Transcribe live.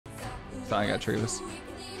So I gotta trigger this.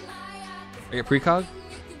 I get precog?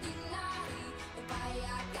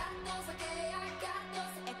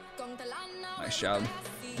 Nice job.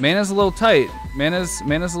 Mana's a little tight. Mana's a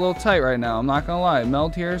little tight right now. I'm not gonna lie.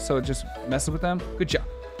 Meld here, so it just messes with them. Good job.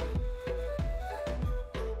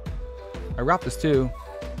 I wrapped this too.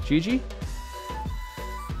 GG.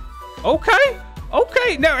 Okay.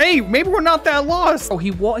 Okay. Now, hey, maybe we're not that lost. Oh,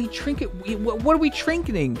 he trinket. What are we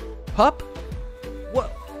trinketing? Pup?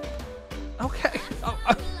 What? Okay. Oh,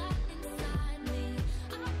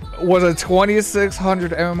 was a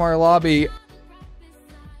 2600 MMR lobby.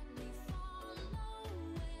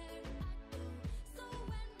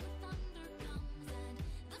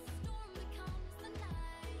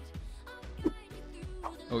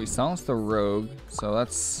 Oh, he silenced the rogue, so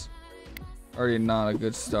that's already not a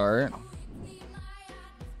good start.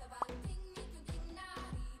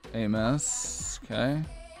 AMS, okay.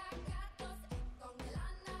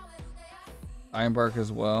 Ironbark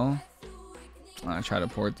as well. I tried to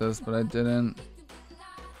port this, but I didn't.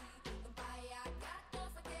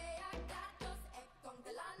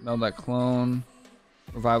 Meld that clone.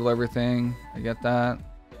 Revival everything. I get that.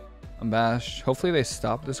 Unbashed. Hopefully they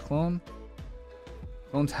stop this clone.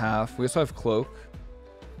 Clone's half. We also have cloak.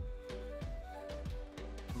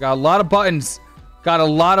 We got a lot of buttons. Got a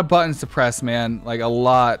lot of buttons to press, man. Like a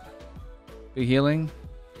lot. Big healing.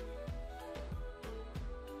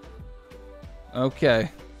 Okay.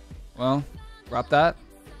 Well, drop that.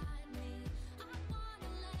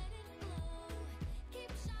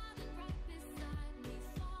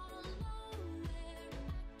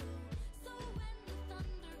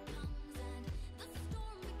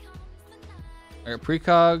 All right,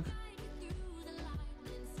 precog.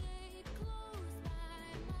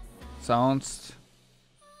 Silenced.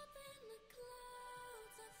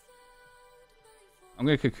 I'm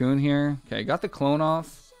gonna cocoon here. Okay, got the clone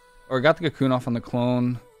off. Or got the cocoon off on the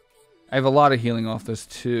clone. I have a lot of healing off this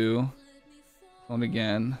too. Clone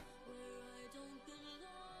again.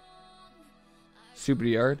 Super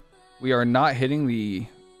yard. We are not hitting the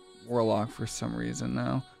warlock for some reason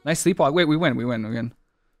now. Nice sleepwalk. Wait, we win.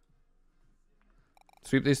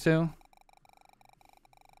 Sweep these two.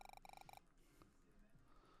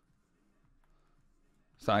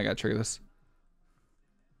 So I gotta trigger this.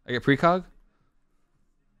 I get precog.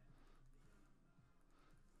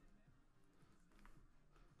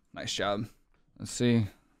 Nice job. Let's see.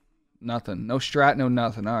 Nothing. No strat, no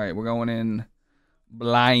nothing. All right, we're going in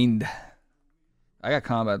blind. I got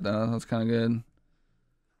combat though. That's kind of good.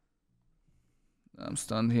 I'm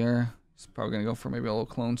stunned here. He's probably gonna go for maybe a little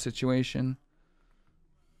clone situation.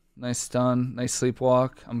 Nice stun. Nice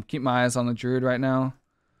sleepwalk. I'm keeping my eyes on the druid right now.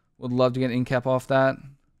 Would love to get an incap off that.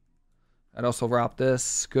 I'd also wrap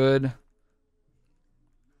this. Good.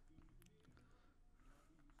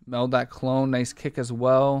 Meld that clone. Nice kick as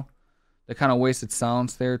well. They kind of wasted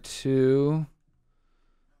silence there too.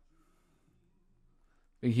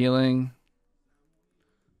 Big healing.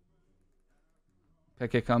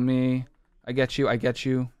 Pick kick on me. I get you. I get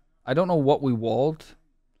you. I don't know what we walled.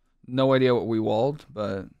 No idea what we walled,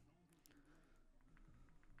 but...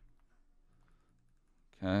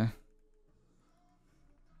 Okay.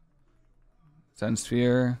 Zen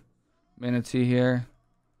Sphere. Manatee here.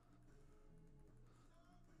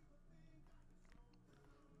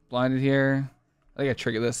 Blinded here. I think I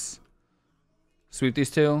trigger this. Sweep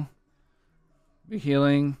these two. Be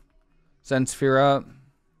healing. Zen Sphere up.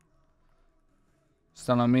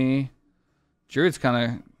 Stun on me. Druid's kind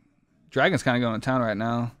of... Dragon's kind of going to town right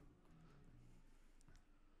now.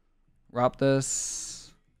 Rop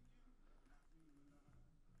this.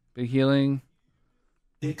 Big healing.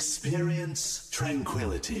 Experience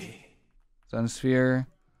tranquility. Sun Sphere.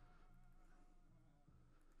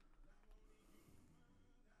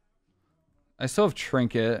 I still have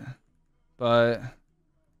Trinket, but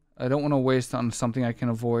I don't want to waste on something I can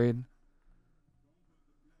avoid.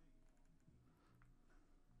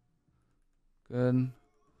 Good.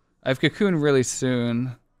 I have Cocoon really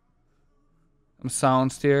soon. I'm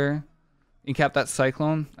silenced here. Incap that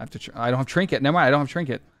Cyclone. I have to. I don't have Trinket. Never mind. I don't have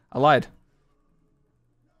Trinket. I lied.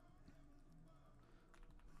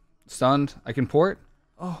 Stunned. I can port.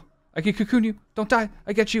 Oh, I can Cocoon you. Don't die.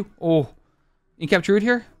 I get you. Oh, Incap Druid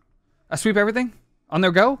here. I sweep everything. On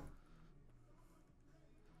their go.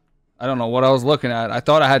 I don't know what I was looking at. I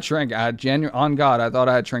thought I had Trinket. I had on God. I thought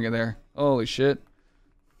I had Trinket there. Holy shit.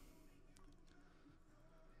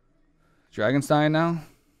 Dragon's dying now.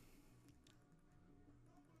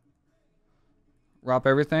 Rop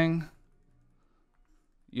everything.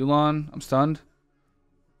 Yulon, I'm stunned.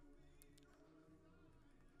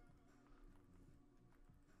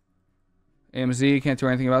 AMZ, can't do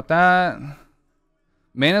anything about that.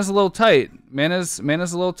 Mana's a little tight. Mana's a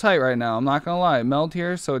little tight right now. I'm not gonna lie. Meld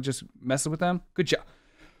here, so it just messes with them. Good job.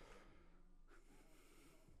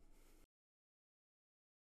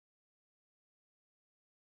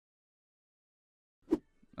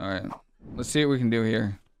 Alright. Let's see what we can do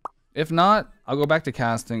here. If not, I'll go back to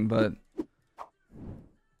casting, but...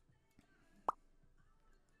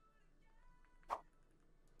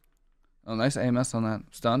 Oh, nice AMS on that.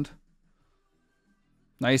 Stunned.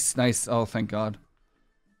 Nice, nice. Oh, thank God.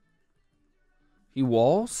 He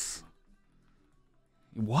walls?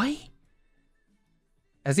 What?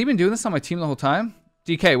 Has he been doing this on my team the whole time?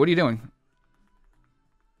 DK, what are you doing?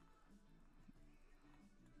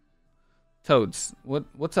 Toads,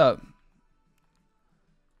 what's up?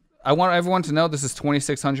 I want everyone to know this is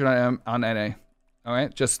 2600 on NA. All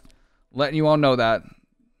right, just letting you all know that.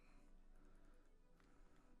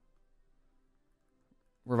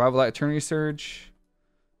 Revival Light Eternity Surge.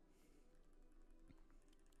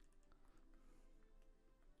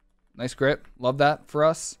 Nice grip. Love that for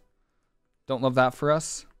us. Don't love that for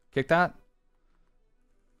us. Kick that.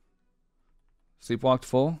 Sleepwalked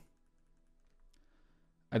full.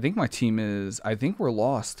 I think my team is... I think we're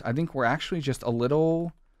lost. I think we're actually just a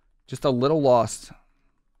little lost.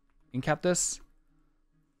 Incap this.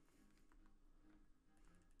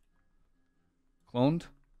 Cloned.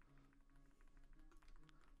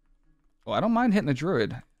 Oh, I don't mind hitting the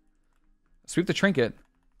druid. Sweep the trinket.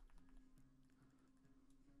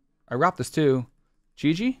 I wrap this too.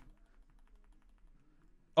 GG.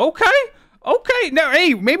 Okay. Okay. Now,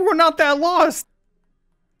 hey, maybe we're not that lost.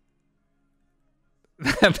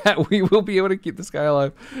 That we will be able to keep this guy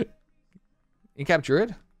alive. Incap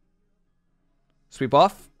druid. Sweep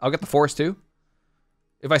off. I'll get the force too.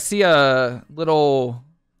 If I see a little...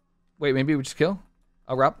 Wait, maybe we just kill?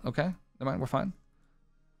 I'll wrap. Okay. Never mind. We're fine.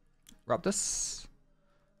 Wrap this.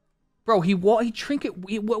 Bro, he trinket...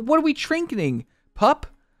 What are we trinketing? Pup?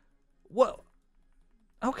 What?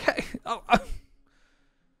 Okay. Oh,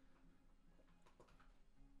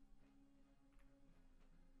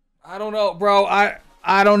 I don't know, bro.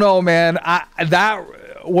 I don't know, man. That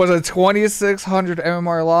was a 2600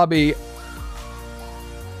 MMR lobby.